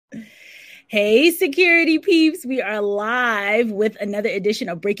Hey, security peeps. We are live with another edition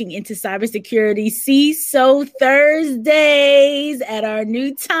of Breaking Into Cybersecurity CISO Thursdays at our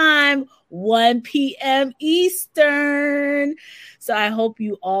new time, 1 p.m. Eastern. So I hope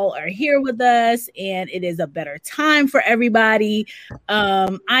you all are here with us and it is a better time for everybody.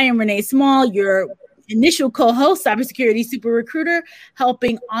 I am Renee Small, your initial co-host, cybersecurity super recruiter,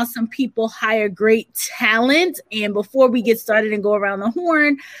 helping awesome people hire great talent. And before we get started and go around the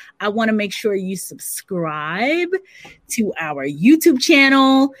horn, I want to make sure you subscribe to our YouTube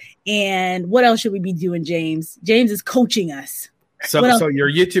channel. And what else should we be doing, James? James is coaching us. So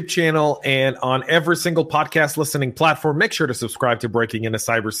your YouTube channel and on every single podcast listening platform, make sure to subscribe to Breaking Into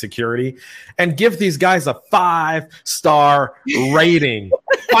Cybersecurity and give these guys a 5-star rating.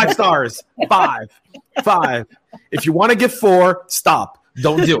 5 stars. 5. If you want to give 4, stop.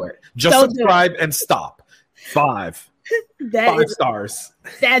 Don't do it. Just subscribe and stop. 5. 5 stars.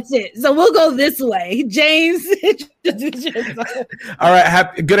 That's it. So we'll go this way. James. All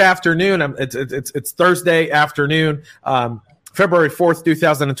right. Good afternoon. It's Thursday afternoon. February 4th,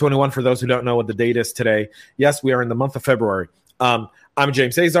 2021, for those who don't know what the date is today. Yes, we are in the month of February. I'm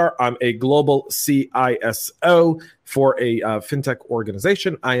James Azar. I'm a global CISO for a fintech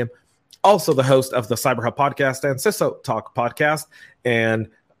organization. I am also the host of the Cyber Hub podcast and CISO Talk podcast, and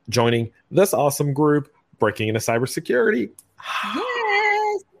joining this awesome group, Breaking Into Cybersecurity.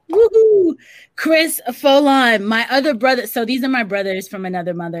 Yes. Woohoo! Chris Folon, my other brother. So these are my brothers from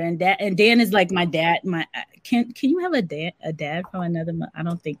another mother, and Dan is like my dad. Can you have a dad from another mother? I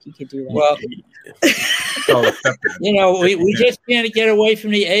don't think you could do that. Well, we just can't get away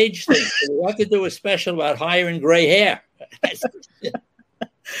from the age thing. We have to do a special about hiring gray hair.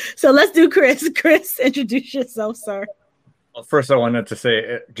 So let's do Chris. Chris, introduce yourself, sir. Well, first, I wanted to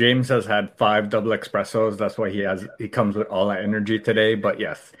say James has had 5 double espressos. That's why he comes with all that energy today. But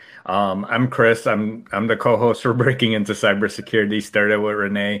yes, I'm Chris. I'm the co-host for Breaking Into Cybersecurity. Started with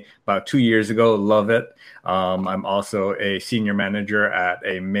Renee about 2 years ago. Love it. I'm also a senior manager at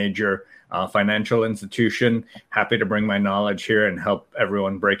a major financial institution. Happy to bring my knowledge here and help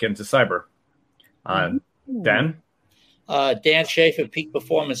everyone break into cyber. Dan? Dan Schaefer, Peak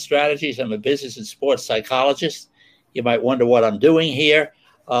Performance Strategies. I'm a business and sports psychologist. You might wonder what I'm doing here.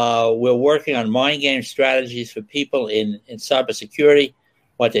 We're working on mind game strategies for people in cybersecurity,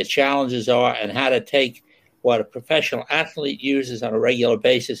 what their challenges are, and how to take what a professional athlete uses on a regular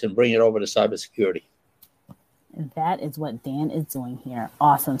basis and bring it over to cybersecurity. And that is what Dan is doing here.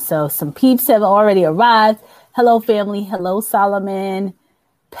 Awesome. So some peeps have already arrived. Hello, family. Hello, Solomon.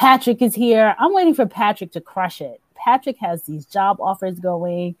 Patrick is here. I'm waiting for Patrick to crush it. Patrick has these job offers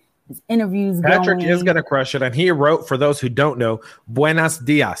going. His interviews Patrick is going to crush it. And he wrote, for those who don't know, Buenos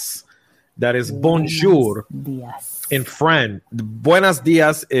dias. That is bonjour dias. In French. Buenos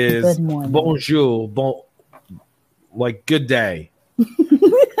dias is bonjour, like good day.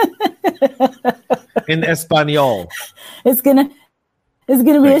 In Espanol. It's gonna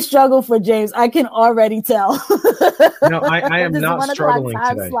be a struggle for James. I can already tell. No, I am not struggling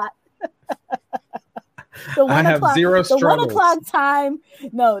today. I have zero struggles. The 1 o'clock time,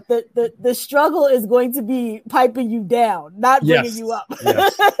 no, the struggle is going to be piping you down, not bringing you up.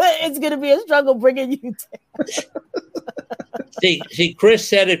 Yes. It's going to be a struggle bringing you down. See, Chris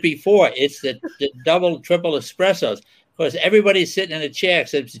said it before. It's the double, triple espressos. Of course, everybody's sitting in a chair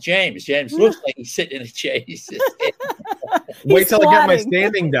except James. James looks like he's sitting in a chair. Wait till I get my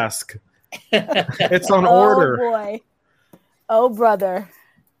standing desk. It's on order. Oh, boy. Oh, brother.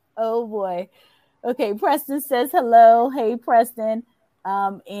 Oh, boy. Okay, Preston says hello. Hey, Preston.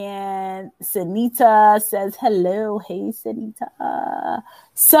 And Sanita says hello. Hey, Sanita.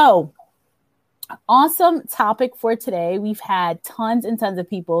 So, awesome topic for today. We've had tons and tons of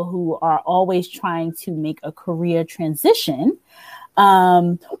people who are always trying to make a career transition.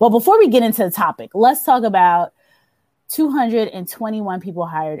 Well, before we get into the topic, let's talk about 221 people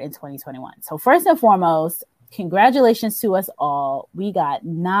hired in 2021. So first and foremost, congratulations to us all. We got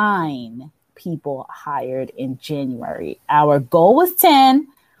 9 people hired in January. Our goal was 10.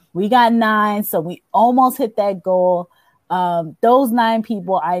 We got 9, so we almost hit that goal. Those 9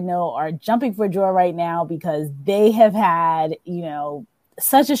 people I know are jumping for joy right now because they have had,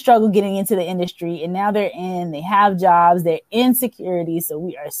 such a struggle getting into the industry, and now they have jobs, they're in security. So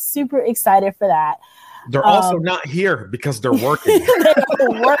we are super excited for that. They're also not here because they're working.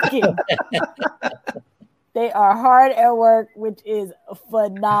 They're working. They are hard at work, which is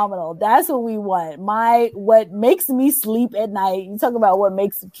phenomenal. That's what we want. What makes me sleep at night, you talk about what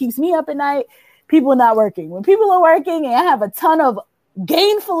keeps me up at night, people not working. When people are working and I have a ton of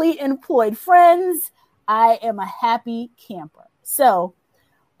gainfully employed friends, I am a happy camper. So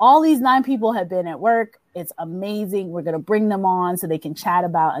all these 9 people have been at work. It's amazing. We're going to bring them on so they can chat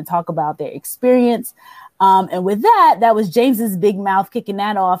about and talk about their experience. And with that, that was James's big mouth kicking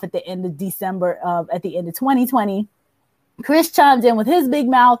that off at the end of December at the end of 2020. Chris chimed in with his big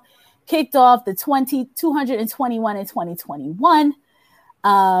mouth, kicked off the 221 in 2021.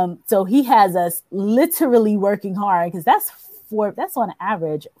 So he has us literally working hard because that's on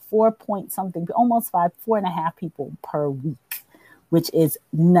average 4.something, almost 4.5 people per week, which is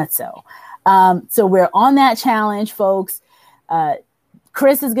nutso. So we're on that challenge, folks.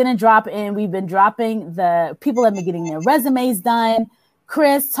 Chris is going to drop in. We've been dropping the people have been getting their resumes done.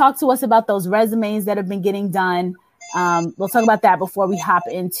 Chris, talk to us about those resumes that have been getting done. We'll talk about that before we hop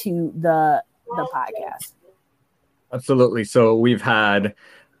into the podcast. Absolutely. So we've had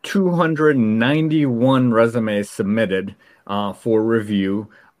 291 resumes submitted for review.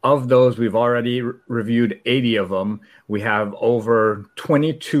 Of those, we've already reviewed 80 of them. We have over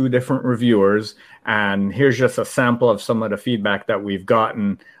 22 different reviewers. And here's just a sample of some of the feedback that we've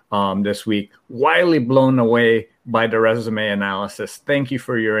gotten this week. Widely blown away by the resume analysis. Thank you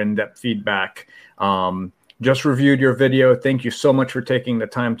for your in-depth feedback. Just reviewed your video. Thank you so much for taking the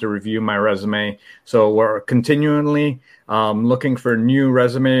time to review my resume. So we're continually looking for new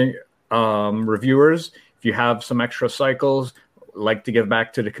resume reviewers. If you have some extra cycles, like to give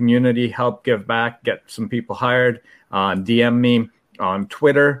back to the community, help give back, get some people hired, DM me on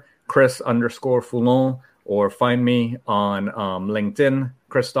Twitter, Chris_Foulon, or find me on LinkedIn,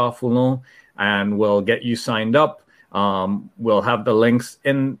 Christophe Foulon, and we'll get you signed up. We'll have the links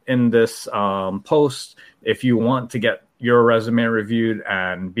in this post if you want to get your resume reviewed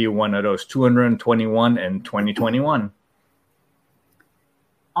and be one of those 221 in 2021.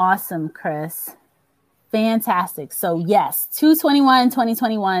 Awesome, Chris. Fantastic. So yes, 221 in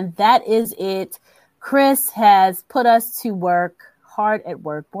 2021. That is it. Chris has put us to work, hard at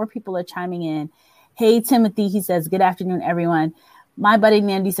work. More people are chiming in. Hey, Timothy, he says, good afternoon, everyone. My buddy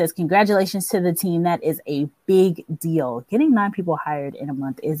Nandy says, congratulations to the team. That is a big deal. Getting 9 people hired in a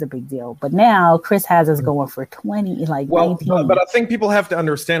month is a big deal. But now Chris has us going for 20, like 19. But I think people have to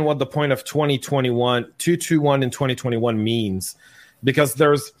understand what the point of 221 in 2021 means, because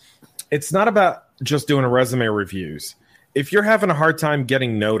it's not about just doing resume reviews. If you're having a hard time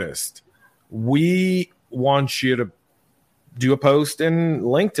getting noticed, we want you to do a post in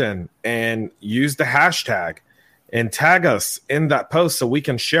LinkedIn and use the hashtag and tag us in that post so we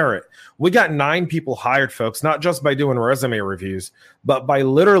can share it. We got 9 people hired, folks, not just by doing resume reviews, but by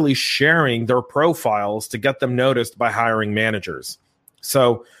literally sharing their profiles to get them noticed by hiring managers.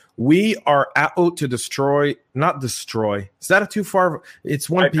 So we are out to not destroy. Is that too far? It's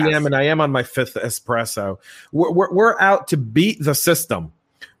 1 p.m. and I am on my 5th espresso. We're out to beat the system.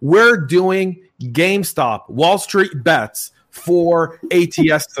 We're doing GameStop, Wall Street bets for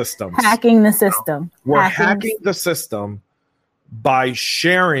ATS systems. Hacking the system. We're hacking the system by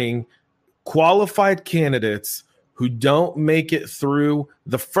sharing qualified candidates who don't make it through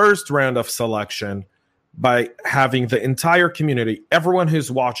the first round of selection, by having the entire community, everyone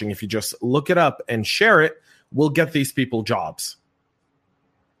who's watching, if you just look it up and share it, will get these people jobs.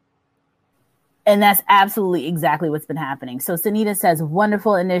 And that's absolutely exactly what's been happening. So Sunita says,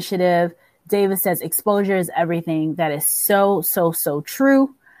 wonderful initiative. Davis says, exposure is everything. That is so, so, so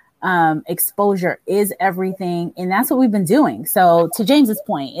true. Exposure is everything. And that's what we've been doing. So to James's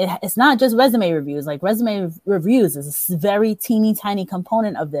point, it's not just resume reviews. Like resume reviews is a very teeny tiny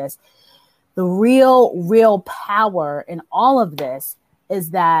component of this. The real power in all of this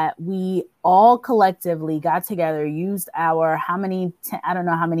is that we all collectively got together, used our I don't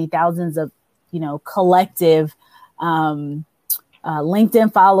know how many thousands of, collective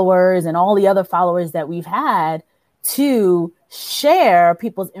LinkedIn followers and all the other followers that we've had to share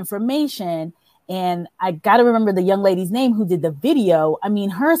people's information. And I got to remember the young lady's name who did the video. I mean,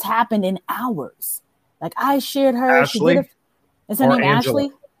 hers happened in hours. Like I shared her. Ashley? Is her name Angela?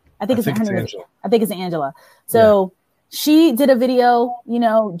 Ashley? I think it's Angela. I think it's Angela. So she did a video,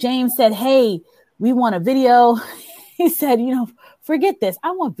 James said, hey, we want a video. He said, forget this.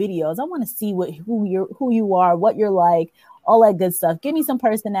 I want videos. I want to see who you are, what you're like, all that good stuff. Give me some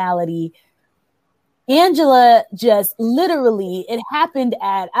personality. Angela just literally, it happened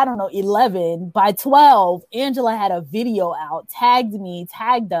at, 11. By 12, Angela had a video out, tagged me,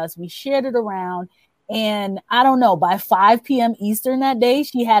 tagged us. We shared it around. And I don't know, by 5 p.m. Eastern that day,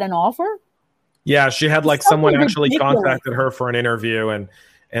 she had an offer. Yeah, she had someone actually contacted her for an interview. And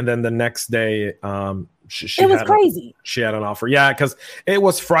then the next day, she was crazy. She had an offer. Yeah, because it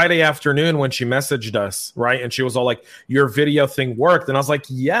was Friday afternoon when she messaged us, right? And she was all like, your video thing worked. And I was like,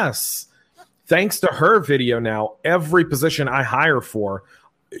 yes. Thanks to her video now, every position I hire for,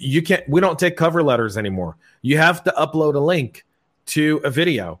 we don't take cover letters anymore. You have to upload a link to a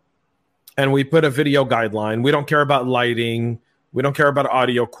video, and we put a video guideline. We don't care about lighting. We don't care about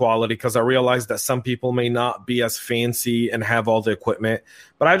audio quality, because I realize that some people may not be as fancy and have all the equipment,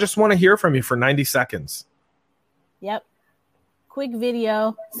 but I just want to hear from you for 90 seconds. Yep. Quick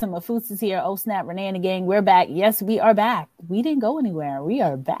video. Some Mafus is here. Oh, snap. Renee and the gang. We're back. Yes, we are back. We didn't go anywhere. We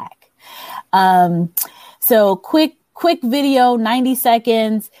are back. So quick video, 90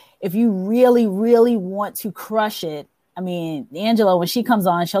 seconds. If you really, really want to crush it, I mean, Angela, when she comes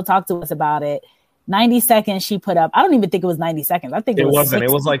on, she'll talk to us about it. 90 seconds she put up. I don't even think it was 90 seconds. I think it wasn't. 60.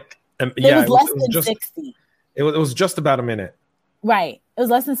 It was like, it was less than 60. It was just about a minute. Right. It was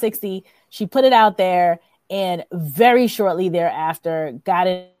less than 60. She put it out there, and very shortly thereafter got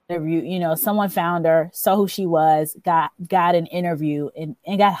an interview. You know, someone found her, saw who she was, got an interview, and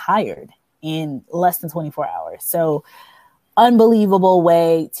got hired in less than 24 hours. So unbelievable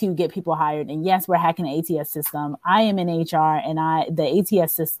way to get people hired. And yes, we're hacking the ATS system. I am in HR, and the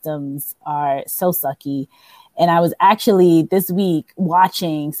ATS systems are so sucky. And I was actually this week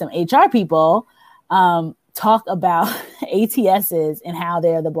watching some HR people talk about ATSs and how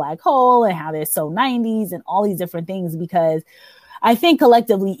they're the black hole and how they're so 90s and all these different things, because I think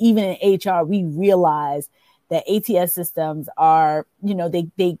collectively, even in HR, we realize that ATS systems are, you know,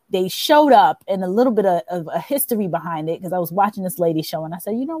 they showed up, and a little bit of a history behind it, because I was watching this lady show, and I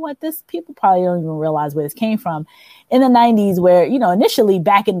said, you know what, this people probably don't even realize where this came from. In the 90s, where, you know, initially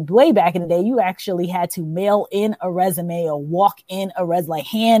way back in the day, you actually had to mail in a resume or walk in a like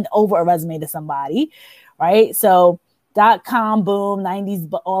hand over a resume to somebody, right? So .com boom, 90s,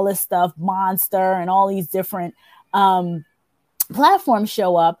 but all this stuff, Monster and all these different platforms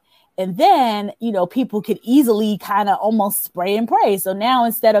show up. And then, you know, people could easily kind of almost spray and pray. So now,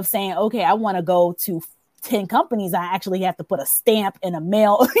 instead of saying, okay, I want to go to 10 companies, I actually have to put a stamp in a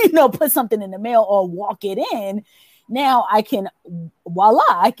mail, you know, put something in the mail or walk it in. Now I can, voila,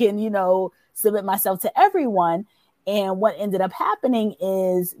 I can, you know, submit myself to everyone. And what ended up happening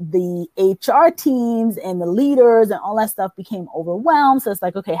is the HR teams and the leaders and all that stuff became overwhelmed. So it's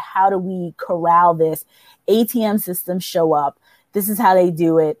like, okay, how do we corral this? ATM systems show up. This is how they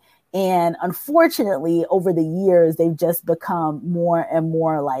do it. And unfortunately, over the years, they've just become more and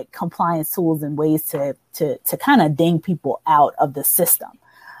more like compliance tools and ways to kind of ding people out of the system.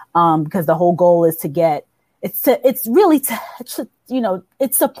 Because the whole goal is it's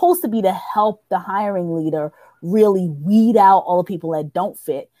supposed to be to help the hiring leader really weed out all the people that don't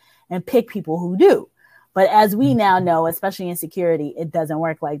fit and pick people who do. But as we now know, especially in security, it doesn't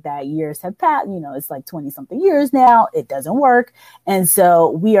work like that. Years have passed, you know, it's like 20 something years now. It doesn't work. And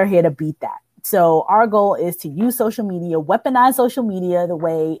so we are here to beat that. So our goal is to use social media, weaponize social media the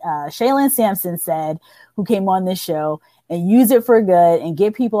way Shaylin Sampson said, who came on this show, and use it for good and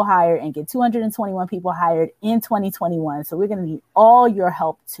get people hired and get 221 people hired in 2021. So we're going to need all your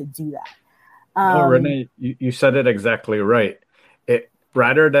help to do that. Renee, you said it exactly right.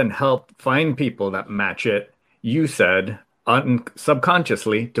 Rather than help find people that match it, you said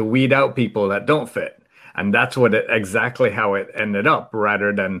subconsciously to weed out people that don't fit. And that's exactly how it ended up.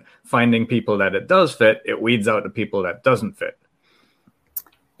 Rather than finding people that it does fit, it weeds out the people that doesn't fit.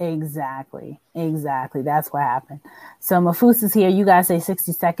 Exactly. That's what happened. So Mafus is here. You guys say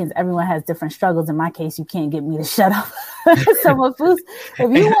 60 seconds. Everyone has different struggles. In my case, you can't get me to shut up. So Mafus, if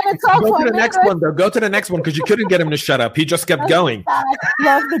you want to talk go to the next one, though. Go to the next one, because you couldn't get him to shut up. He just kept going. I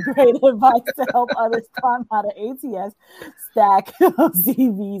love the great advice to help others climb out of ATS, stack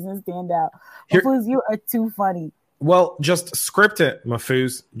CVs, and stand out. Mafus, you are too funny. Well, just script it,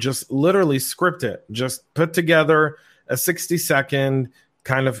 Mafus. Just literally script it. Just put together a 60-second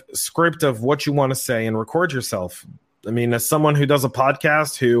kind of script of what you want to say and record yourself. I mean, as someone who does a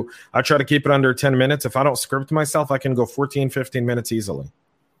podcast, who I try to keep it under 10 minutes, if I don't script myself, I can go 14, 15 minutes easily.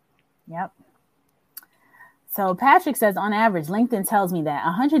 Yep. So Patrick says, on average, LinkedIn tells me that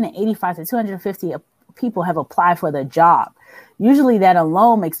 185 to 250 people have applied for the job. Usually that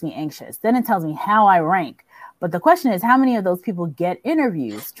alone makes me anxious. Then it tells me how I rank. But the question is, how many of those people get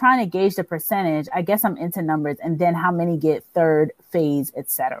interviews? Trying to gauge the percentage. I guess I'm into numbers. And then how many get third phase,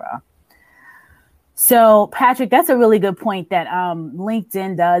 etc. So, Patrick, that's a really good point that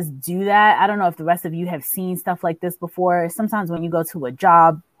LinkedIn does do that. I don't know if the rest of you have seen stuff like this before. Sometimes when you go to a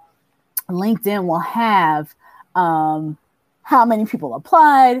job, LinkedIn will have how many people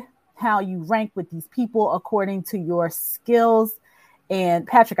applied, how you rank with these people according to your skills. And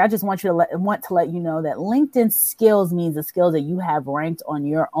Patrick, I just want to let you know that LinkedIn skills means the skills that you have ranked on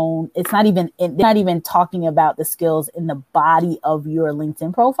your own. It's they're not even talking about the skills in the body of your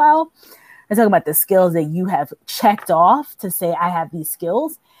LinkedIn profile. We're talking about the skills that you have checked off to say, I have these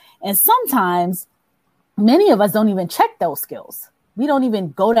skills. And sometimes many of us don't even check those skills. We don't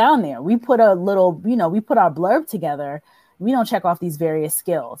even go down there. We put a little, we put our blurb together. We don't check off these various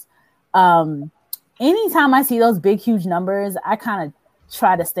skills. Anytime I see those big, huge numbers, I kind of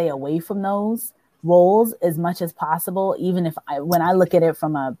try to stay away from those roles as much as possible. Even if when I look at it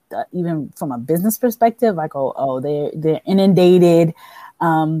from a business perspective, I go, oh, they're inundated.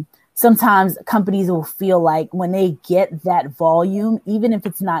 Sometimes companies will feel like when they get that volume, even if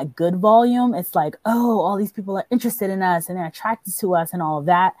it's not good volume, it's like, oh, all these people are interested in us and they're attracted to us and all of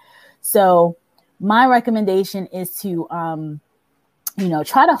that. So my recommendation is to,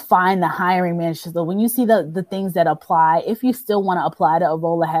 try to find the hiring manager. So when you see the things that apply, if you still want to apply to a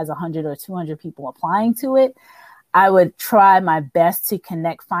role that has 100 or 200 people applying to it, I would try my best to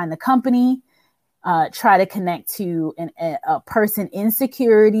find the company, try to connect to a person in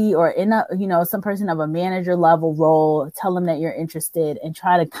security or in some person of a manager level role, tell them that you're interested and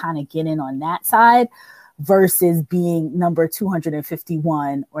try to kind of get in on that side versus being number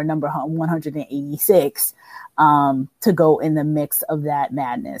 251 or number 186 to go in the mix of that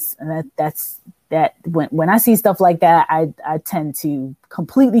madness. And that's when I see stuff like that, I tend to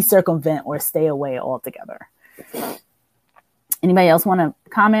completely circumvent or stay away altogether. Anybody else want to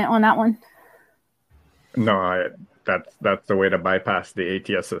comment on that one? No, that's the way to bypass the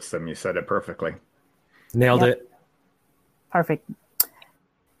ATS system. You said it perfectly. Nailed it. Perfect.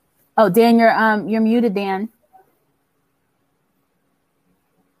 Oh, Dan, you're muted, Dan.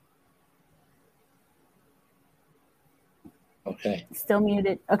 Okay. Still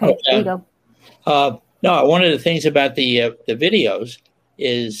muted. Okay, there you go. No, one of the things about the videos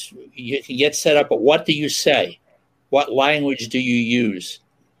is you can get set up, but what do you say? What language do you use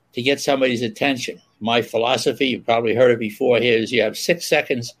to get somebody's attention? My philosophy, you've probably heard it before here, is you have 6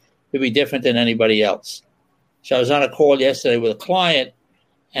 seconds to be different than anybody else. So I was on a call yesterday with a client,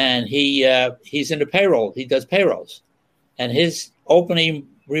 and he's into payroll. He does payrolls. And his opening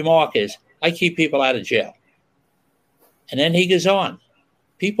remark is, I keep people out of jail. And then he goes on.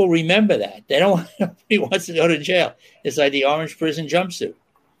 People remember that. They don't he wants to go to jail. It's like the orange prison jumpsuit.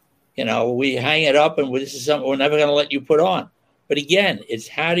 We hang it up and this is something we're never going to let you put on. But again, it's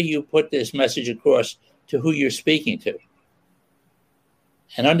how do you put this message across to who you're speaking to?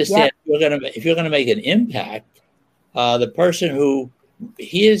 And understand if you're going to make an impact, the person who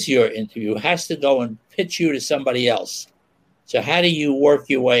hears your interview has to go and pitch you to somebody else. So how do you work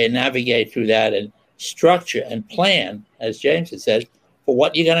your way and navigate through that and structure and plan, as James had said, for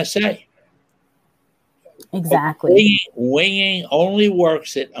what you're going to say? Exactly. Winging only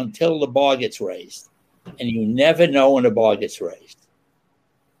works it until the bar gets raised. And you never know when the bar gets raised.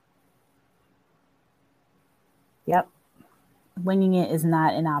 Yep. Winging it is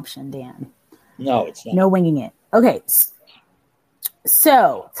not an option, Dan. No, it's not. No winging it. Okay.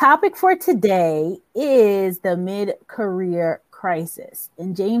 So, topic for today is the mid-career crisis.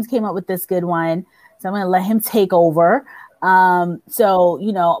 And James came up with this good one. So I'm going to let him take over. Many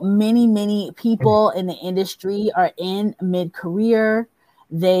people in the industry are in mid-career.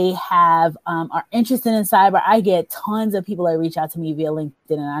 They are interested in cyber. I get tons of people that reach out to me via LinkedIn,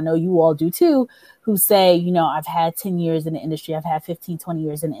 and I know you all do too, who say, I've had 10 years in the industry. I've had 15, 20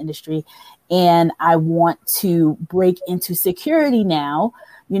 years in the industry, and I want to break into security now,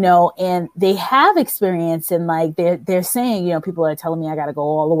 and they have experience. And like they're saying, people are telling me I got to go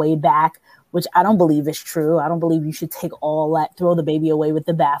all the way back, which I don't believe is true. I don't believe you should take all that, throw the baby away with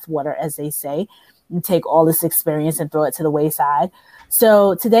the bathwater, as they say, and take all this experience and throw it to the wayside.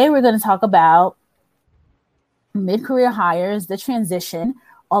 So today we're going to talk about mid-career hires, the transition,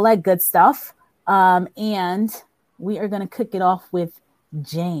 all that good stuff. And we are going to kick it off with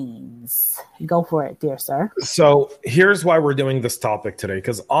James. Go for it, dear sir. So here's why we're doing this topic today,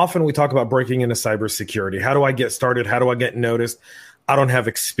 because often we talk about breaking into cybersecurity. How do I get started? How do I get noticed? I don't have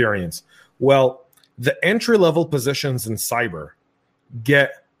experience. Well, the entry-level positions in cyber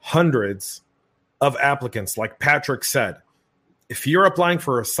get hundreds of applicants. Like Patrick said, if you're applying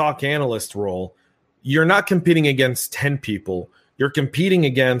for a SOC analyst role, you're not competing against 10 people. You're competing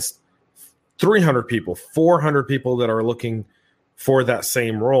against 300 people, 400 people that are looking for that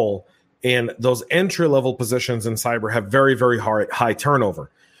same role. And those entry-level positions in cyber have very, very high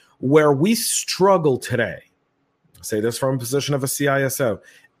turnover. Where we struggle today, I say this from a position of a CISO,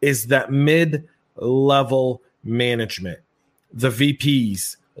 is that mid-level management, the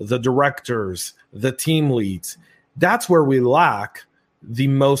VPs, the directors, the team leads. That's where we lack the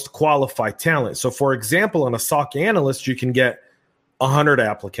most qualified talent. So, for example, on a SOC analyst, you can get 100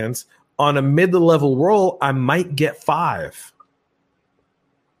 applicants. On a mid-level role, I might get 5.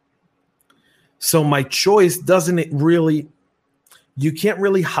 So my choice you can't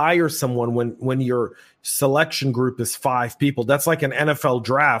really hire someone when your selection group is 5 people. That's like an NFL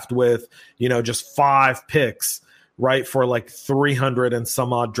draft with, just 5 picks, right? For like 300 and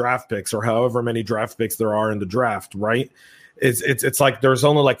some odd draft picks, or however many draft picks there are in the draft, right? It's like there's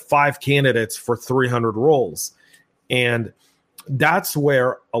only like 5 candidates for 300 roles. And that's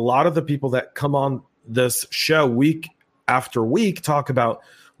where a lot of the people that come on this show week after week talk about,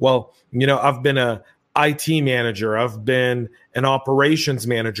 well, I've been a IT manager, I've been an operations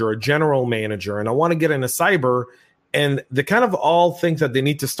manager, a general manager, and I want to get into cyber. And they kind of all think that they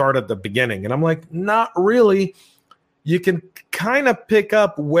need to start at the beginning. And I'm like, not really. You can kind of pick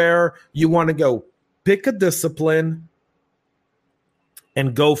up where you want to go. Pick a discipline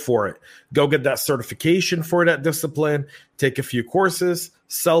and go for it. Go get that certification for that discipline, take a few courses,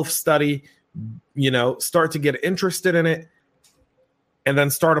 self-study, start to get interested in it, and then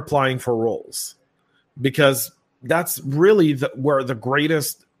start applying for roles. Because that's really where the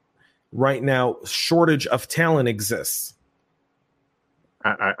greatest right now shortage of talent exists.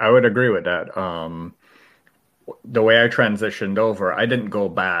 I would agree with that. The way I transitioned over, I didn't go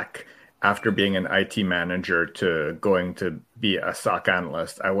back after being an IT manager to going to be a SOC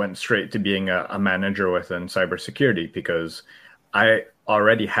analyst. I went straight to being a manager within cybersecurity because I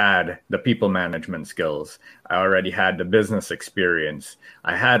already had the people management skills. I already had the business experience.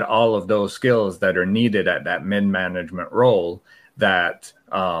 I had all of those skills that are needed at that mid-management role that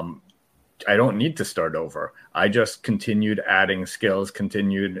I don't need to start over. I just continued adding skills,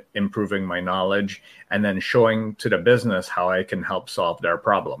 continued improving my knowledge, and then showing to the business how I can help solve their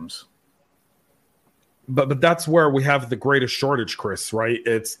problems. But that's where we have the greatest shortage, Chris, right?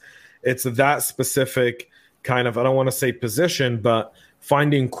 It's that specific kind of, I don't want to say position, but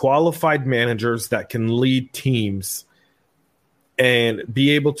finding qualified managers that can lead teams and be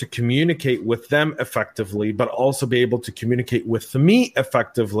able to communicate with them effectively, but also be able to communicate with me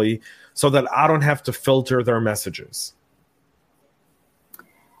effectively so that I don't have to filter their messages.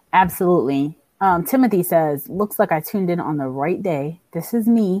 Absolutely. Timothy says, looks like I tuned in on the right day. This is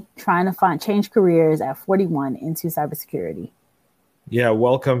me trying to change careers at 41 into cybersecurity. Yeah,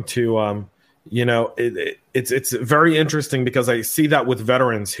 welcome to, it's very interesting because I see that with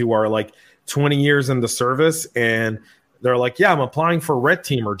veterans who are like 20 years in the service and they're like, yeah, I'm applying for a red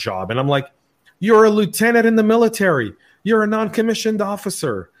teamer job. And I'm like, you're a lieutenant in the military. You're a non-commissioned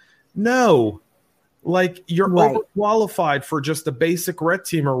officer. No. Like you're overqualified for just a basic red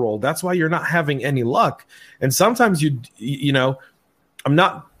teamer role. That's why you're not having any luck. And sometimes I'm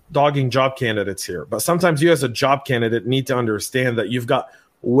not dogging job candidates here, but sometimes you as a job candidate need to understand that you've got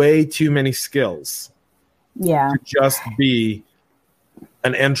way too many skills. Yeah. To just be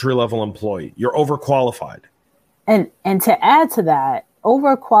an entry-level employee. You're overqualified. And to add to that,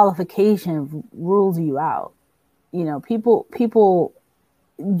 overqualification rules you out. People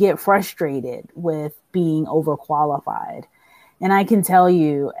get frustrated with being overqualified. And I can tell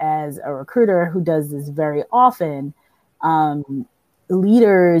you as a recruiter who does this very often,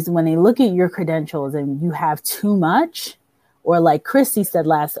 leaders, when they look at your credentials and you have too much, or like Christy said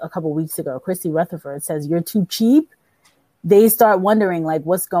a couple of weeks ago, Christy Rutherford says you're too cheap, they start wondering like,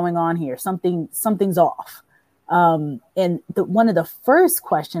 what's going on here? Something's off. And one of the first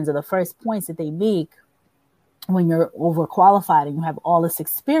questions or the first points that they make when you're overqualified and you have all this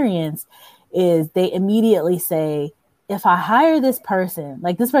experience is they immediately say, if I hire this person,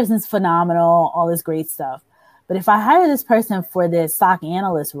 like this person's phenomenal, all this great stuff. But if I hire this person for this SOC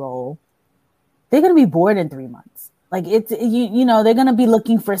analyst role, they're going to be bored in 3 months. Like they're going to be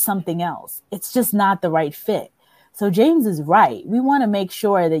looking for something else. It's just not the right fit. So James is right. We want to make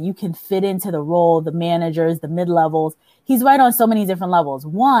sure that you can fit into the role, the managers, the mid-levels. He's right on so many different levels.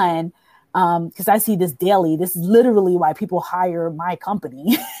 One, because I see this daily. This is literally why people hire my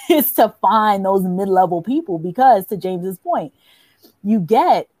company is to find those mid-level people, because to James's point, you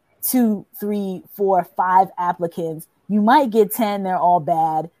get 2, 3, 4, 5 applicants. You might get 10. They're all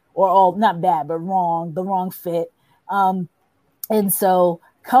bad or all not bad, but wrong, the wrong fit. And so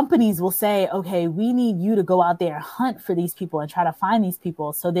companies will say, okay, we need you to go out there and hunt for these people and try to find these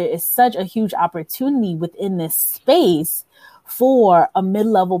people. So there is such a huge opportunity within this space for a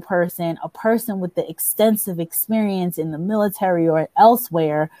mid-level person, a person with the extensive experience in the military or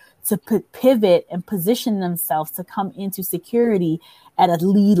elsewhere to pivot and position themselves to come into security at a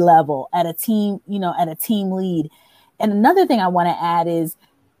lead level, at a team, at a team lead. And another thing I want to add is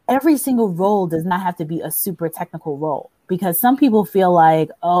every single role does not have to be a super technical role, because some people feel like,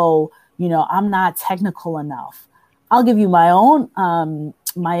 I'm not technical enough. I'll give you my own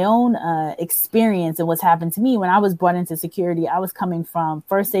experience and what's happened to me. When I was brought into security, I was coming from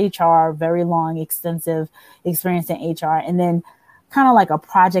first HR, very long, extensive experience in HR, and then kind of like a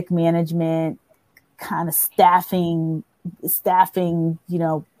project management, kind of staffing,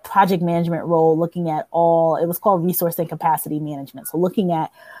 project management role, looking at it was called resource and capacity management. So looking at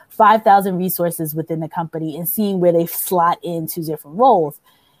 5,000 resources within the company and seeing where they slot into different roles.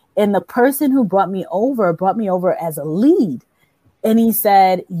 And the person who brought me over as a lead. And he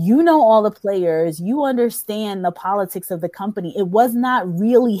said, you know, all the players, you understand the politics of the company. It was not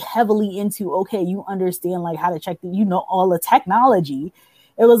really heavily into, okay, you understand like how to check all the technology.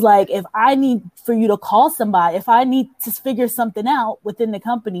 It was like, if I need for you to call somebody, if I need to figure something out within the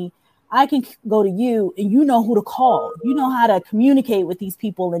company, I can go to you and you know who to call. You know how to communicate with these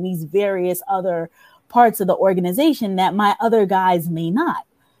people in these various other parts of the organization that my other guys may not.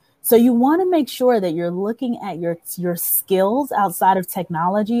 So you want to make sure that you're looking at your skills outside of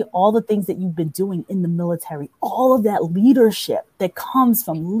technology, all the things that you've been doing in the military, all of that leadership that comes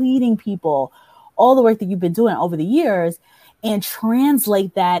from leading people, all the work that you've been doing over the years, and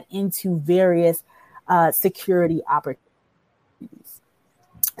translate that into various security opportunities.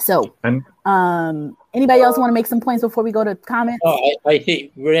 So, anybody else want to make some points before we go to comments? Oh, I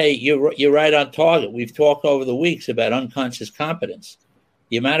think, Renee, you're right on target. We've talked over the weeks about unconscious competence.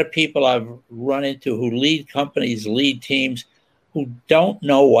 The amount of people I've run into who lead companies, lead teams, who don't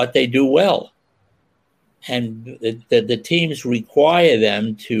know what they do well. And the teams require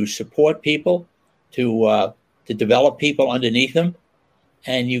them to support people, to develop people underneath them.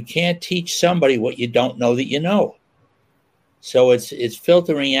 And you can't teach somebody what you don't know that you know. So it's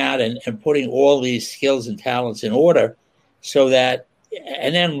filtering out and putting all these skills and talents in order so that,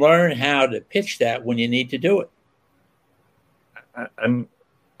 and then learn how to pitch that when you need to do it. And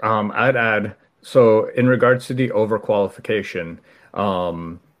I'd add, so in regards to the overqualification,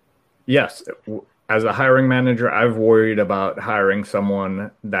 yes, as a hiring manager, I've worried about hiring someone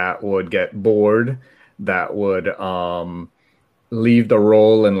that would get bored, that would leave the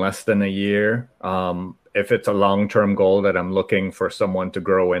role in less than a year. If it's a long-term goal that I'm looking for someone to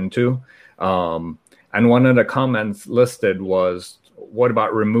grow into. And one of the comments listed was, what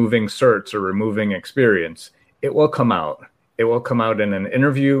about removing certs or removing experience? It will come out. It will come out in an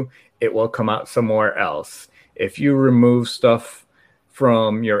interview. It will come out somewhere else. If you remove stuff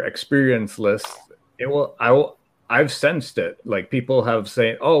from your experience list, I've sensed it. Like people have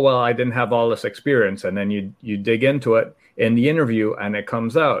said, oh, well, I didn't have all this experience. And then you dig into it in the interview and it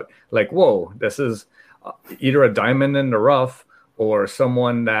comes out like, whoa, this is either a diamond in the rough or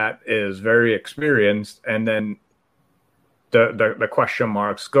someone that is very experienced. And then the question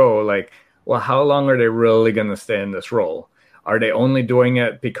marks go like, well, how long are they really going to stay in this role? Are they only doing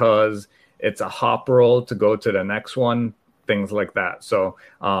it because it's a hop role to go to the next one? Things like that. So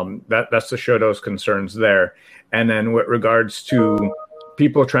that's to show those concerns there. And then with regards to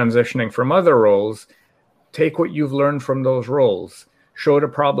people transitioning from other roles, take what you've learned from those roles, show the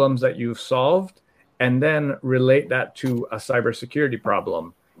problems that you've solved, and then relate that to a cybersecurity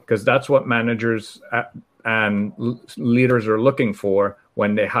problem, because that's what managers and leaders are looking for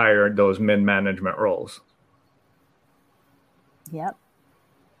when they hire those mid-management roles. Yep.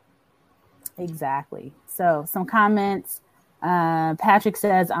 Exactly. So some comments. Patrick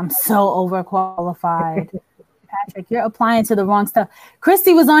says, I'm so overqualified. Patrick, you're applying to the wrong stuff.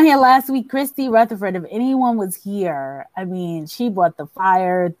 Christy was on here last week. Christy Rutherford, if anyone was here, I mean, she brought the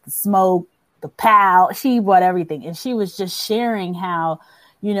fire, the smoke, the pow. She brought everything. And she was just sharing how,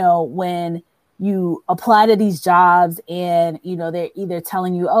 when you apply to these jobs and, they're either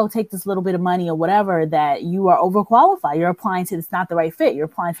telling you, oh, take this little bit of money or whatever, that you are overqualified. You're applying to, it's not the right fit. You're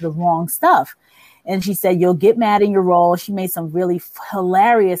applying to the wrong stuff. And she said, you'll get mad in your role. She made some really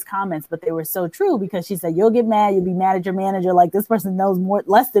hilarious comments, but they were so true, because she said, you'll get mad. You'll be mad at your manager. Like, this person knows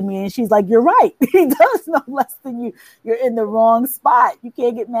less than me. And she's like, you're right. He does know less than you. You're in the wrong spot. You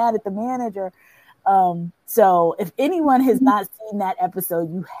can't get mad at the manager. So if anyone has not seen that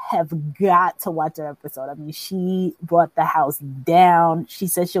episode, you have got to watch that episode. I mean, she brought the house down. She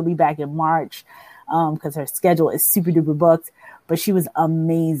said she'll be back in March because her schedule is super duper booked, but she was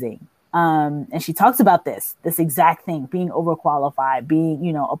amazing. And she talks about this exact thing, being overqualified,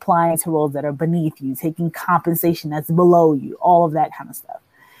 being, applying to roles that are beneath you, taking compensation that's below you, all of that kind of stuff.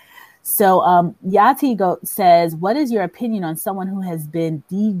 So Yati says, what is your opinion on someone who has been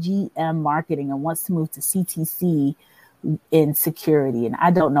DGM marketing and wants to move to CTC in security? And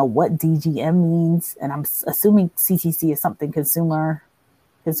I don't know what DGM means. And I'm assuming CTC is something consumer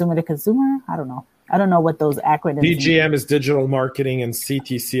to consumer. I don't know. I don't know what those acronyms DGM mean. is digital marketing, and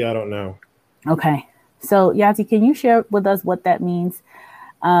CTC, I don't know. Okay. So Yati, can you share with us what that means?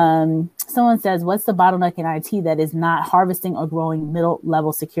 Someone says, what's the bottleneck in IT that is not harvesting or growing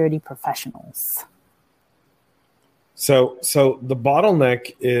middle-level security professionals? So the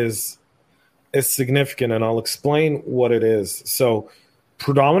bottleneck is significant, and I'll explain what it is. So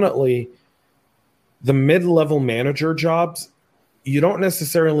predominantly, the mid-level manager jobs, you don't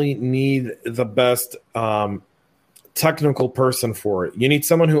necessarily need the best technical person for it. You need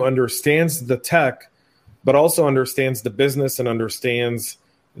someone who understands the tech, but also understands the business and understands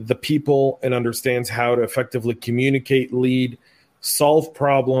the people and understands how to effectively communicate, lead, solve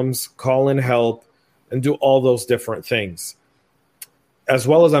problems, call in help, and do all those different things, as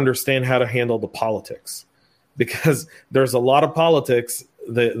well as understand how to handle the politics, because there's a lot of politics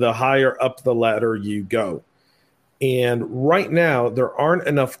the higher up the ladder you go. And right now, there aren't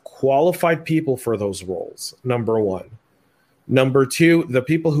enough qualified people for those roles, number one. Number two, the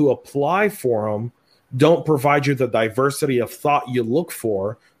people who apply for them don't provide you the diversity of thought you look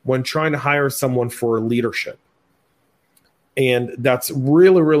for when trying to hire someone for leadership. And that's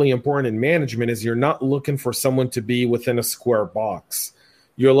really, really important in management, is you're not looking for someone to be within a square box.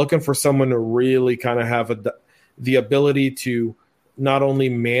 You're looking for someone to really kind of have the ability to not only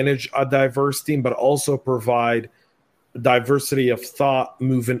manage a diverse team, but also provide diversity of thought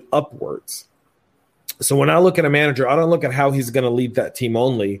moving upwards. So when I look at a manager, I don't look at how he's going to lead that team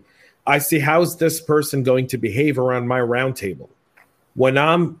only. I see, how's this person going to behave around my round table? When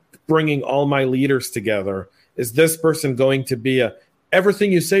I'm bringing all my leaders together, is this person going to be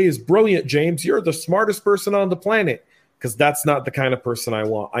everything you say is brilliant, James, you're the smartest person on the planet? Because that's not the kind of person I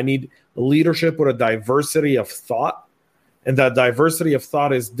want. I need leadership with a diversity of thought. And that diversity of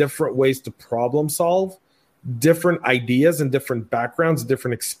thought is different ways to problem solve. Different ideas and different backgrounds,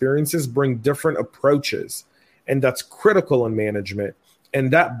 different experiences bring different approaches. And that's critical in management.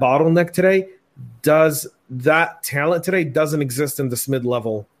 And that bottleneck today that talent today doesn't exist in this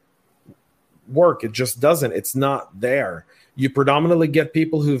mid-level work. It just doesn't. It's not there. You predominantly get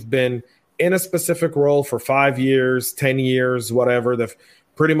people who've been in a specific role for 5 years, 10 years, whatever. They've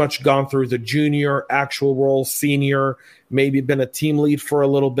pretty much gone through the junior, actual role, senior, maybe been a team lead for a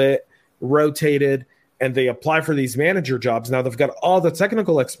little bit, rotated, and they apply for these manager jobs. Now they've got all the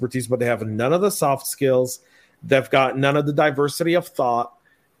technical expertise, but they have none of the soft skills. They've got none of the diversity of thought.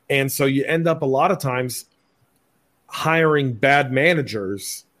 And so you end up a lot of times hiring bad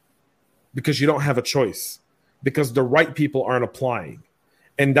managers because you don't have a choice, because the right people aren't applying.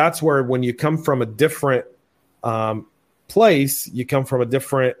 And that's where, when you come from a different place, you come from a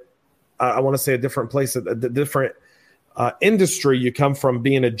different, I want to say a different place, a different industry. You come from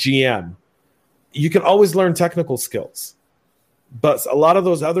being a GM. You can always learn technical skills, but a lot of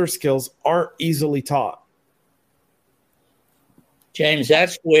those other skills aren't easily taught. James,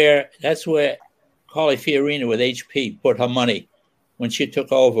 that's where Carly Fiorina with HP put her money when she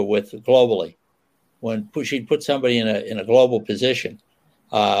took over with globally. When she'd put somebody in a global position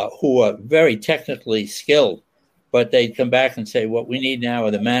who are very technically skilled, but they'd come back and say, what we need now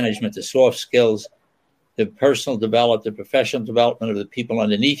are the management, the soft skills, the personal development, the professional development of the people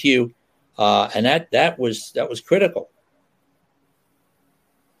underneath you. And that was critical.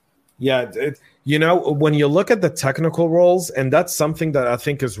 Yeah. When you look at the technical roles, and that's something that I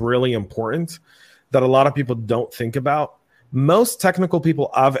think is really important that a lot of people don't think about. Most technical people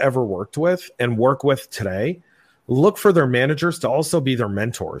I've ever worked with and work with today look for their managers to also be their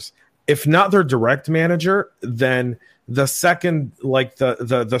mentors. If not their direct manager, then the second, like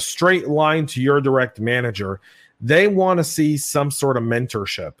the straight line to your direct manager, they want to see some sort of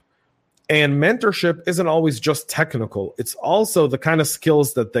mentorship. And mentorship isn't always just technical. It's also the kind of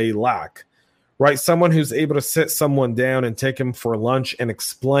skills that they lack, right? Someone who's able to sit someone down and take them for lunch and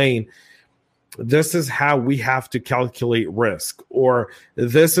explain, this is how we have to calculate risk, or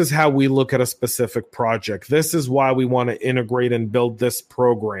this is how we look at a specific project. This is why we want to integrate and build this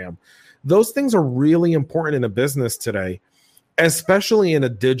program. Those things are really important in a business today, especially in a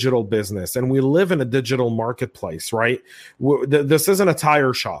digital business. And we live in a digital marketplace, right? This isn't a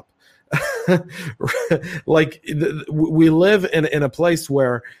tire shop. We live in a place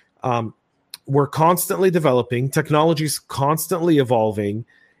where we're constantly developing, technology's constantly evolving,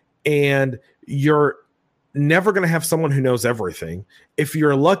 and you're never going to have someone who knows everything. If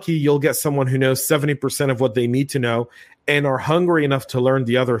you're lucky, you'll get someone who knows 70% of what they need to know and are hungry enough to learn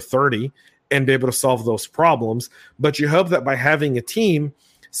the other 30 and be able to solve those problems. But you hope that by having a team,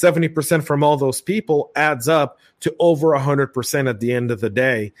 70% from all those people adds up to over 100% at the end of the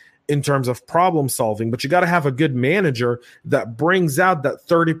day in terms of problem solving. But you got to have a good manager that brings out that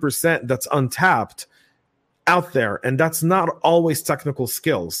 30% that's untapped out there. And that's not always technical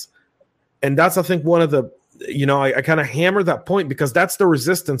skills. And that's, I think, one of the, I kind of hammer that point because that's the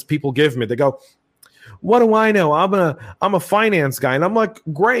resistance people give me. They go, what do I know? I'm a finance guy. And I'm like,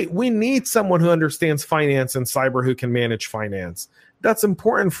 great. We need someone who understands finance and cyber who can manage finance. That's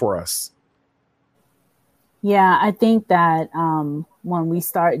important for us. Yeah, I think that when we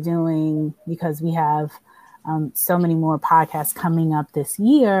start doing, because we have so many more podcasts coming up this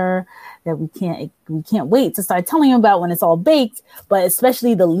year that we can't wait to start telling you about when it's all baked. But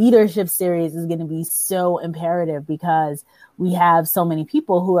especially the leadership series is going to be so imperative because we have so many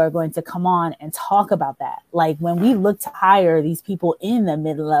people who are going to come on and talk about that. Like when we look to hire these people in the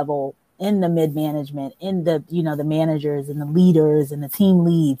mid-level, in the mid-management, in the, the managers and the leaders and the team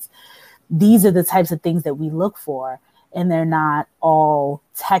leads, these are the types of things that we look for, and they're not all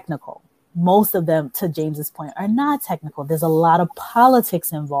technical. Most of them, to James's point, are not technical. There's a lot of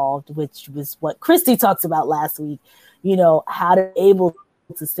politics involved, which was what Christy talked about last week. How to be able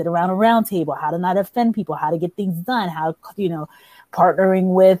to sit around a round table, how to not offend people, how to get things done, how,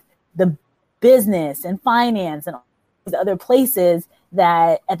 partnering with the business and finance and all these other places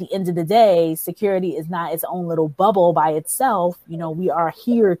that at the end of the day, security is not its own little bubble by itself. We are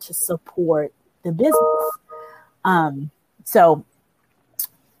here to support the business. So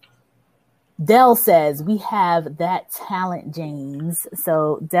Dell says, we have that talent, James.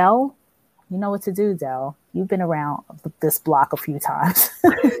 So Dell, you know what to do, Dell. You've been around this block a few times.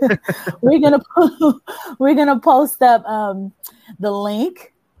 We're gonna post up the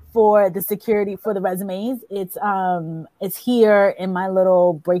link for the security for the resumes. It's here in my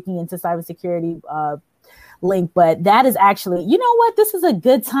little Breaking Into Cybersecurity link, but that is actually, you know what? This is a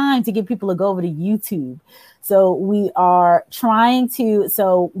good time to get people to go over to YouTube. So we are trying to,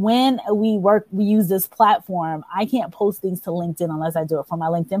 so when we use this platform, I can't post things to LinkedIn unless I do it from my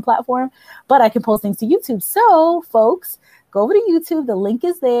LinkedIn platform, but I can post things to YouTube. So folks, go over to YouTube. The link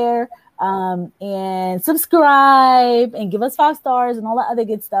is there. And subscribe and give us 5 stars and all that other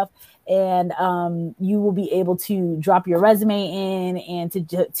good stuff. And you will be able to drop your resume in. And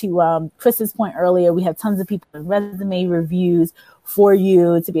to Chris's point earlier, we have tons of people with resume reviews for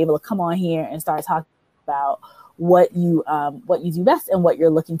you to be able to come on here and start talking about what you do best and what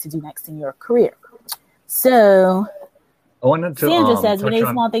you're looking to do next in your career. So I wanted to Sandra says, Renee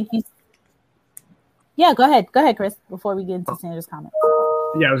Small, thank you. Yeah, go ahead, Chris, before we get into Sandra's comments.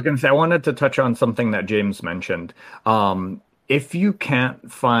 Yeah, I was going to say, I wanted to touch on something that James mentioned. If you can't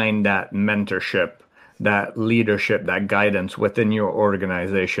find that mentorship, that leadership, that guidance within your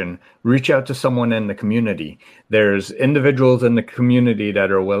organization, reach out to someone in the community. There's individuals in the community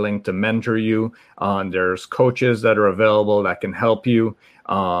that are willing to mentor you. There's coaches that are available that can help you.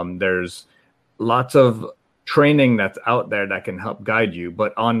 There's lots of training that's out there that can help guide you.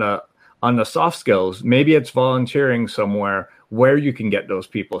 But on the soft skills, maybe it's volunteering somewhere where you can get those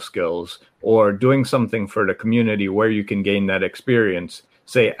people skills, or doing something for the community where you can gain that experience,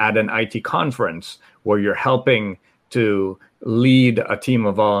 say at an IT conference where you're helping to lead a team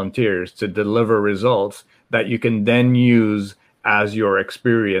of volunteers to deliver results that you can then use as your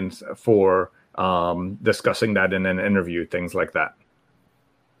experience for discussing that in an interview, things like that.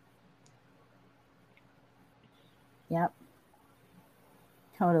 Yep.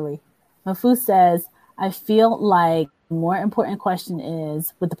 Totally. Mafu says, I feel like the more important question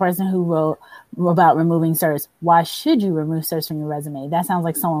is with the person who wrote about removing certs. Why should you remove certs from your resume? That sounds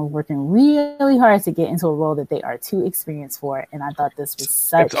like someone working really hard to get into a role that they are too experienced for. And I thought this was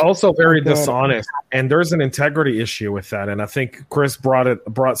such. It's also very dishonest, and there's an integrity issue with that. And I think Chris brought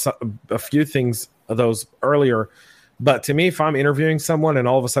a few things of those earlier. But to me, if I'm interviewing someone and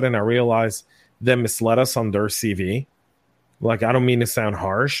all of a sudden I realize they misled us on their CV, like, I don't mean to sound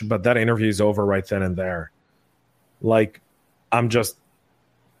harsh, but that interview is over right then and there. Like, I'm just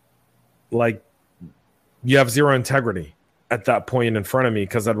like, you have zero integrity at that point in front of me,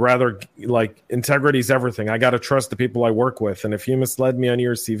 because I'd rather, like, integrity is everything. I got to trust the people I work with. And if you misled me on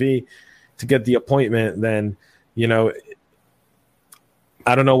your CV to get the appointment, then, I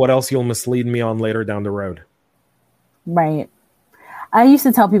don't know what else you'll mislead me on later down the road. Right. I used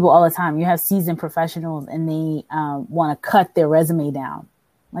to tell people all the time, you have seasoned professionals and they want to cut their resume down.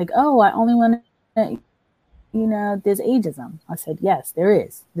 Like, oh, I only want to, there's ageism. I said, yes, there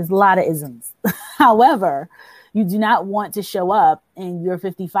is. There's a lot of isms. However, you do not want to show up and you're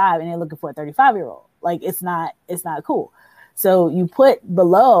 55 and they're looking for a 35-year-old. Like, it's not cool. So you put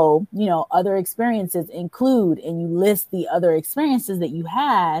below, other experiences include, and you list the other experiences that you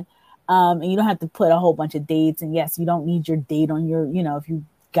had. And you don't have to put a whole bunch of dates. And yes, you don't need your date on your, if you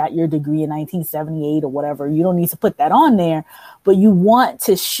got your degree in 1978 or whatever. You don't need to put that on there, but you want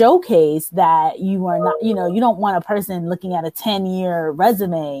to showcase that you are not, you don't want a person looking at a 10-year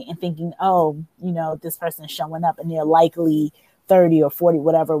resume and thinking, oh, this person's showing up and they're likely 30 or 40,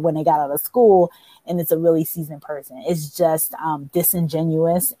 whatever, when they got out of school, and it's a really seasoned person. It's just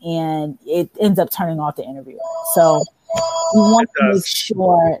disingenuous, and it ends up turning off the interviewer. So you want to make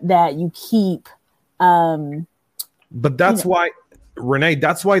sure that you keep but that's why, Renee,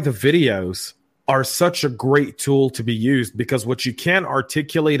 that's why the videos are such a great tool to be used, because what you can't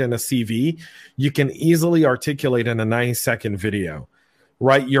articulate in a CV, you can easily articulate in a 90-second video,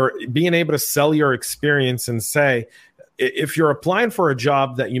 right? You're being able to sell your experience and say, if you're applying for a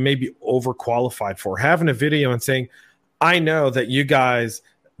job that you may be overqualified for, having a video and saying, I know that you guys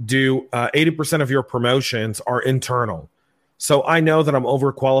do 80% of your promotions are internal. So I know that I'm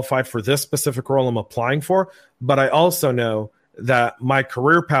overqualified for this specific role I'm applying for, but I also know that my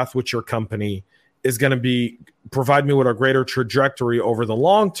career path with your company is going to provide me with a greater trajectory over the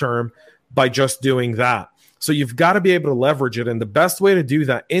long term by just doing that. So you've got to be able to leverage it. And the best way to do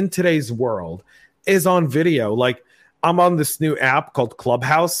that in today's world is on video. Like, I'm on this new app called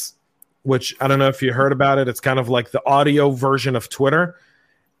Clubhouse, which I don't know if you heard about it. It's kind of like the audio version of Twitter.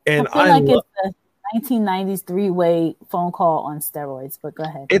 And I feel like it's the 1990s three-way phone call on steroids, but go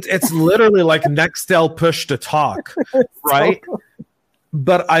ahead. It's literally like Nextel push to talk, right?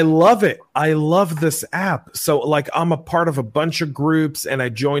 But I love it. I love this app. So like, I'm a part of a bunch of groups and I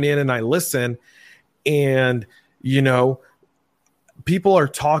join in and I listen, and people are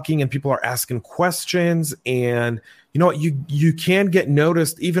talking and people are asking questions, and you can get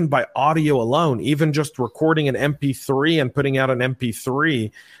noticed even by audio alone, even just recording an MP3 and putting out an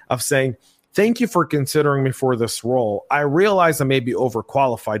MP3 of saying, thank you for considering me for this role. I realize I may be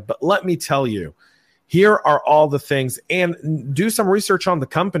overqualified, but let me tell you, here are all the things, and do some research on the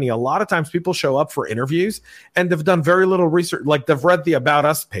company. A lot of times people show up for interviews and they've done very little research. Like, they've read the About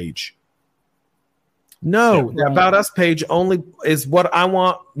Us page. No, the About Us page only is what I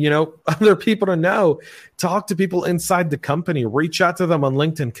want, other people to know. Talk to people inside the company, reach out to them on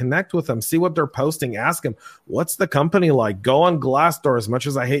LinkedIn, connect with them, see what they're posting, ask them, what's the company like? Go on Glassdoor, as much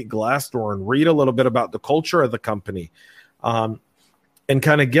as I hate Glassdoor, and read a little bit about the culture of the company, and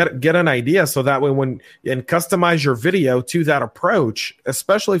kind of get an idea. So that way and customize your video to that approach,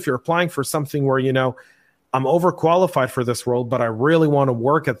 especially if you're applying for something where, I'm overqualified for this role, but I really want to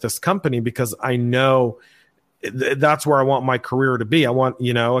work at this company because I know that's where I want my career to be. I want,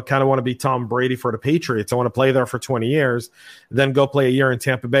 I kind of want to be Tom Brady for the Patriots. I want to play there for 20 years, then go play a year in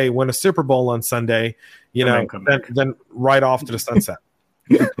Tampa Bay, win a Super Bowl on Sunday, then right off to the sunset.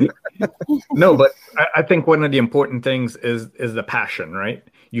 No, but I think one of the important things is the passion, right?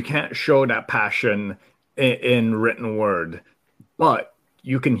 You can't show that passion in written word, but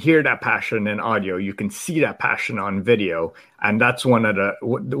you can hear that passion in audio. You can see that passion on video, and that's one of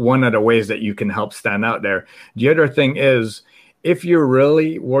the ways that you can help stand out there. The other thing is, if you're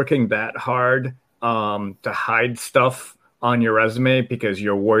really working that hard to hide stuff on your resume because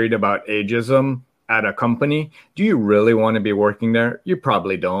you're worried about ageism at a company, do you really want to be working there? You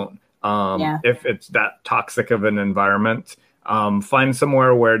probably don't. If it's that toxic of an environment. Find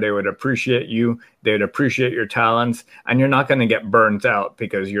somewhere where they would appreciate you, they would appreciate your talents, and you're not going to get burnt out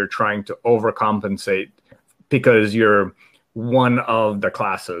because you're trying to overcompensate because you're one of the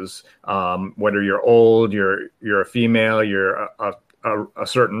classes. Whether you're old, you're a female, you're a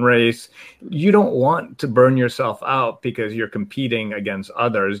certain race, you don't want to burn yourself out because you're competing against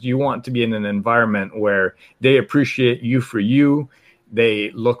others. You want to be in an environment where they appreciate you for you, they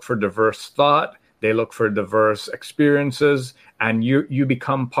look for diverse thought, they look for diverse experiences, and you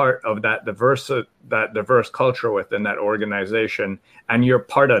become part of that diverse culture within that organization, and you're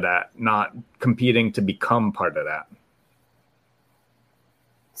part of that, not competing to become part of that.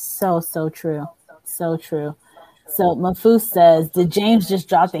 So true. So true. So Mafus says, did James just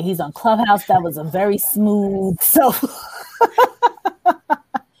drop that he's on Clubhouse? That was a very smooth. So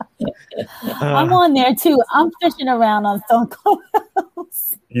I'm on there too. I'm fishing around on some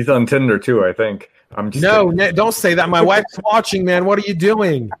Clubhouse. He's on Tinder too, I think. No, don't say that. My wife's watching, man. What are you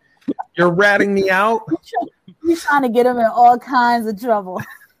doing? You're ratting me out? You're trying to get him in all kinds of trouble.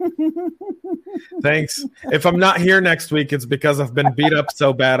 Thanks. If I'm not here next week, it's because I've been beat up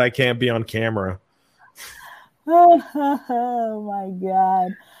so bad I can't be on camera. Oh my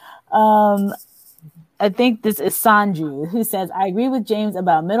God. I think this is Sanju, who says, I agree with James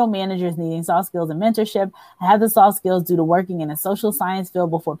about middle managers needing soft skills and mentorship. I have the soft skills due to working in a social science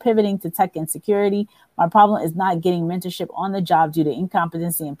field before pivoting to tech and security. My problem is not getting mentorship on the job due to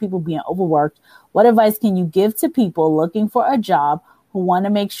incompetency and people being overworked. What advice can you give to people looking for a job who want to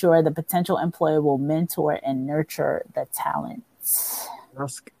make sure the potential employer will mentor and nurture the talent.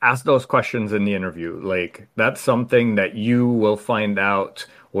 Ask those questions in the interview. Like, that's something that you will find out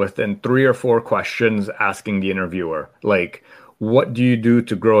within 3 or 4 questions asking the interviewer. Like, what do you do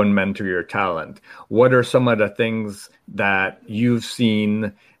to grow and mentor your talent? What are some of the things that you've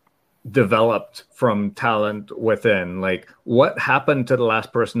seen developed from talent within? Like, what happened to the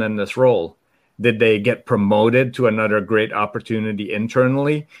last person in this role? Did they get promoted to another great opportunity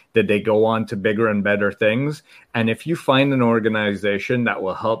internally? Did they go on to bigger and better things? And if you find an organization that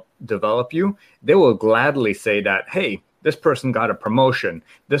will help develop you, they will gladly say that, hey, this person got a promotion.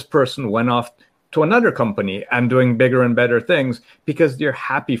 This person went off to another company and doing bigger and better things, because they're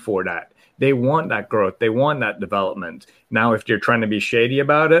happy for that. They want that growth. They want that development. Now, if you're trying to be shady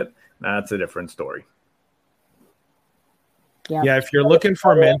about it, that's a different story. Yeah, if you're looking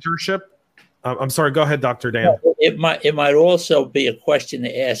for mentorship, I'm sorry, go ahead, Dr. Dan. It might also be a question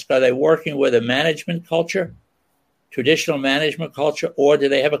to ask: are they working with a management culture, traditional management culture, or do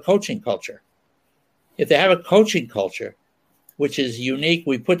they have a coaching culture? If they have a coaching culture, which is unique,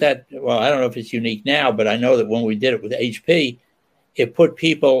 we put that, well, I don't know if it's unique now, but I know that when we did it with HP, it put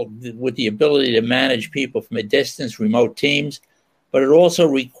people with the ability to manage people from a distance, remote teams, but it also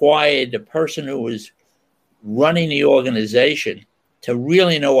required the person who was running the organization to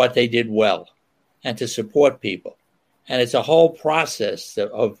really know what they did well and to support people. And it's a whole process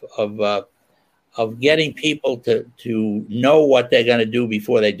of getting people to know what they're going to do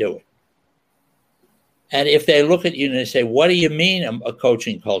before they do it. And if they look at you and they say, what do you mean a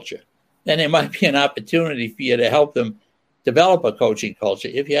coaching culture? Then there might be an opportunity for you to help them develop a coaching culture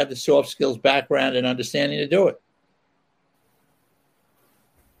if you have the soft skills background and understanding to do it.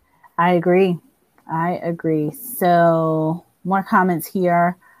 I agree. So more comments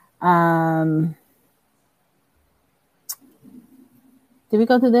here. Did we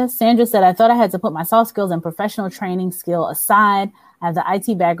go through this? Sandra said, I thought I had to put my soft skills and professional training skill aside. I have the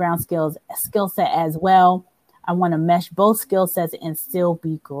IT background skill set as well. I want to mesh both skill sets and still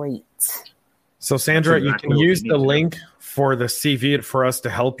be great. So Sandra, you can use the link for the CV for us to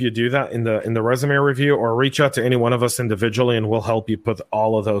help you do that in the resume review, or reach out to any one of us individually and we'll help you put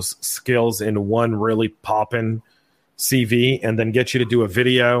all of those skills in one really poppin' CV, and then get you to do a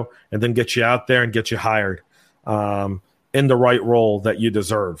video, and then get you out there and get you hired in the right role that you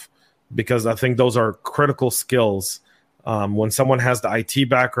deserve. Because I think those are critical skills. When someone has the IT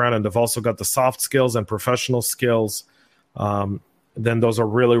background and they've also got the soft skills and professional skills, then those are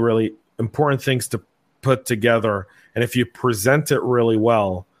really, really important things to put together. And if you present it really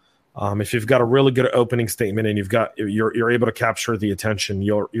well, if you've got a really good opening statement and you're able to capture the attention,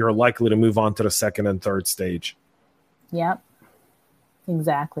 you're likely to move on to the second and third stage. Yep,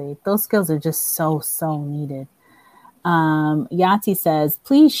 exactly. Those skills are just so needed. Yati says,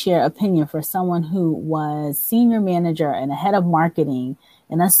 please share opinion for someone who was senior manager and a head of marketing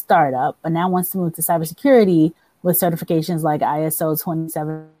in a startup, but now wants to move to cybersecurity with certifications like ISO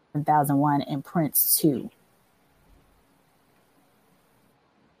 27001 and Prince 2.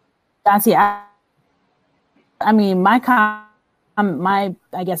 Yati, I mean, my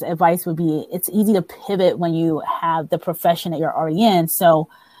I guess advice would be, it's easy to pivot when you have the profession that you're already in. So,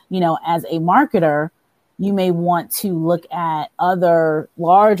 as a marketer, you may want to look at other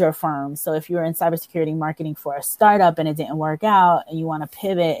larger firms. So if you're in cybersecurity marketing for a startup and it didn't work out and you want to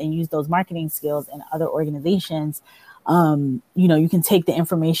pivot and use those marketing skills in other organizations, you can take the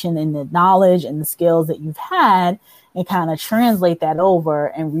information and the knowledge and the skills that you've had and kind of translate that over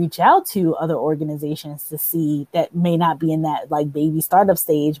and reach out to other organizations to see that may not be in that like baby startup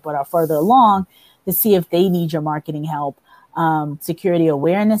stage, but are further along, to see if they need your marketing help. Security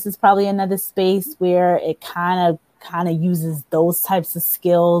awareness is probably another space where it kind of uses those types of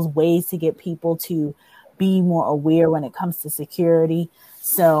skills, ways to get people to be more aware when it comes to security.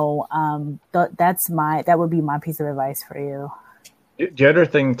 So that would be my piece of advice for you. The other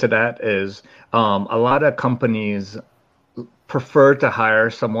thing to that is a lot of companies prefer to hire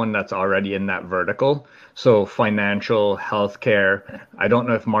someone that's already in that vertical. So financial, healthcare. I don't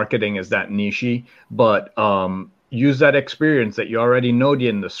know if marketing is that niche-y, but use that experience that you already know the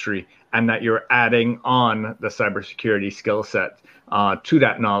industry and that you're adding on the cybersecurity skill set to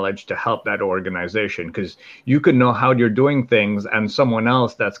that knowledge to help that organization. Because you could know how you're doing things, and someone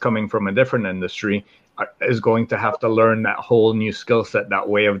else that's coming from a different industry is going to have to learn that whole new skill set, that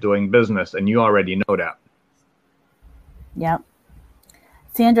way of doing business, and you already know that. Yep.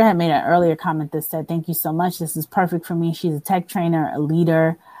 Sandra had made an earlier comment that said, thank you so much. This is perfect for me. She's a tech trainer, a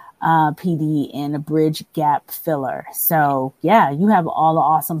leader, PD, and a bridge gap filler. So yeah, you have all the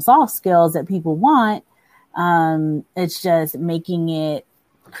awesome soft skills that people want. It's just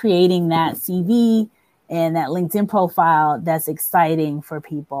creating that CV and that LinkedIn profile that's exciting for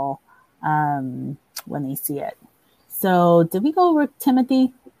people when they see it. So did we go over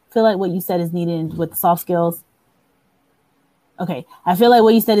Timothy? Feel like what you said is needed with the soft skills? Okay, I feel like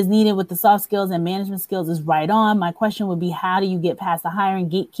what you said is needed with the soft skills and management skills is right on. My question would be, how do you get past the hiring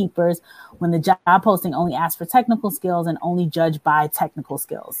gatekeepers when the job posting only asks for technical skills and only judge by technical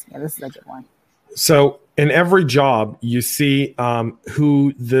skills? Yeah, this is a good one. So in every job, you see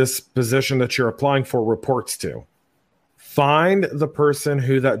who this position that you're applying for reports to. Find the person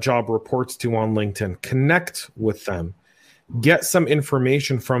who that job reports to on LinkedIn. Connect with them. Get some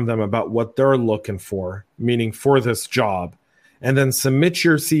information from them about what they're looking for, meaning for this job. And then submit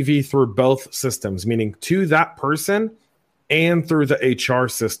your CV through both systems, meaning to that person and through the HR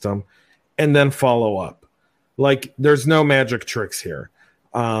system, and then follow up. Like, there's no magic tricks here.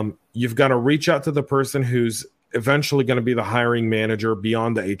 You've got to reach out to the person who's eventually going to be the hiring manager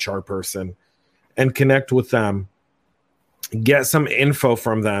beyond the HR person and connect with them. Get some info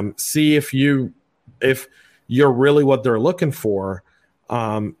from them. See if you're really what they're looking for,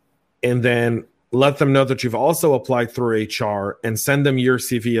 and then let them know that you've also applied through HR and send them your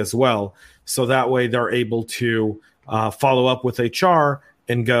CV as well. So that way they're able to follow up with HR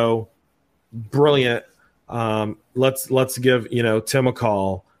and go, brilliant. Let's give Tim a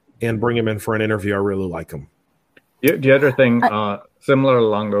call and bring him in for an interview. I really like him. The other thing similar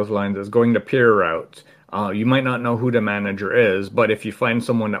along those lines is going the peer route. You might not know who the manager is, but if you find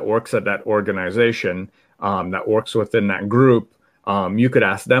someone that works at that organization, that works within that group, you could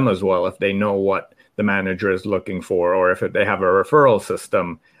ask them as well if they know what the manager is looking for, or if they have a referral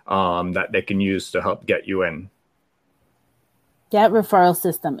system that they can use to help get you in. That referral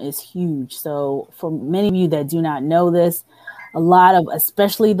system is huge. So for many of you that do not know this, a lot of,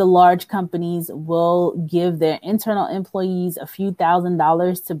 especially the large companies, will give their internal employees a few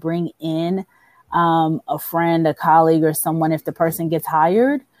 $1,000s to bring in a friend, a colleague, or someone if the person gets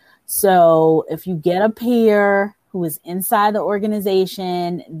hired. So if you get a peer who is inside the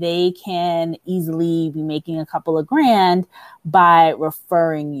organization, they can easily be making a couple of grand by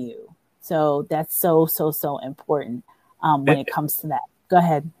referring you. So that's so important when it comes to that. Go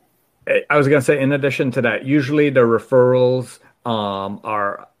ahead. I was going to say, in addition to that, usually the referrals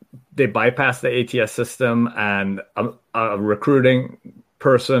they bypass the ATS system, and a recruiting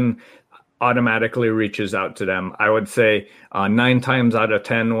person automatically reaches out to them. I would say 9 times out of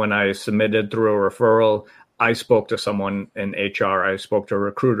 10 when I submitted through a referral, I spoke to someone in HR, I spoke to a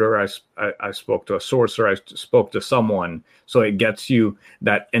recruiter, I spoke to a sourcer, I spoke to someone. So it gets you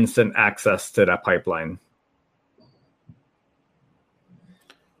that instant access to that pipeline.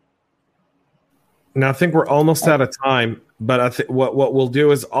 Now, I think we're almost out of time, but I think what we'll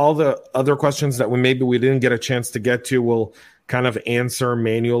do is all the other questions that we didn't get a chance to get to, we'll kind of answer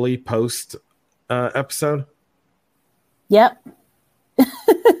manually post episode. Yep.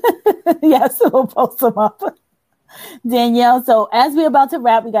 Yes, we'll post them up. Danielle, so as we're about to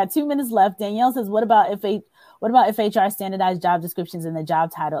wrap, we got 2 minutes left. Danielle says, what about if HR standardized job descriptions and the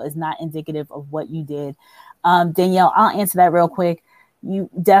job title is not indicative of what you did? Danielle, I'll answer that real quick.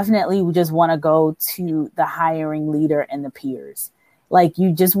 You definitely just want to go to the hiring leader and the peers. Like,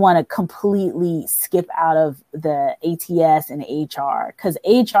 you just want to completely skip out of the ATS and HR, because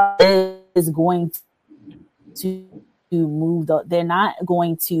HR is going to move. They're not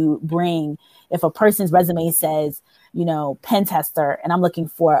going to bring, if a person's resume says, pen tester, and I'm looking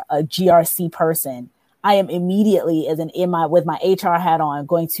for a GRC person, I am immediately, with my HR hat on,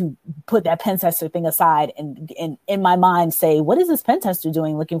 going to put that pen tester thing aside and in my mind say, what is this pen tester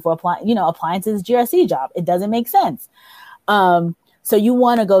doing looking for applying to this GRC job? It doesn't make sense. So you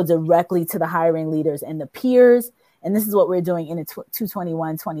want to go directly to the hiring leaders and the peers. And this is what we're doing in the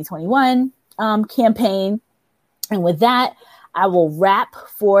 2021 campaign. And with that, I will wrap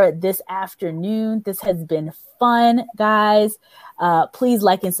for this afternoon. This has been fun, guys. Please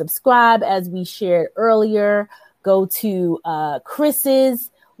like and subscribe. As we shared earlier, go to Chris's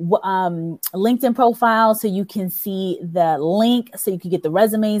LinkedIn profile so you can see the link so you can get the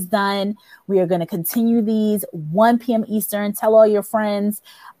resumes done. We are going to continue these 1 p.m. Eastern. Tell all your friends.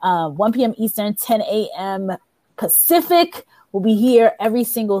 1 p.m. Eastern, 10 a.m. Pacific. We'll be here every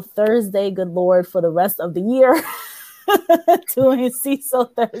single Thursday, good Lord, for the rest of the year. Doing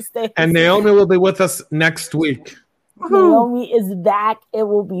CISO Thursday. And Naomi will be with us next week. Naomi is back. It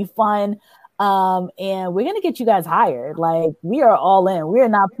will be fun. And we're going to get you guys hired. Like, we are all in. We are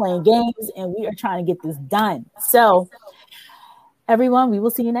not playing games, and we are trying to get this done. So, everyone, we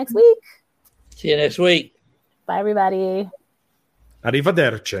will see you next week. See you next week. Bye, everybody.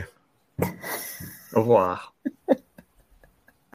 Arrivederci. Au revoir.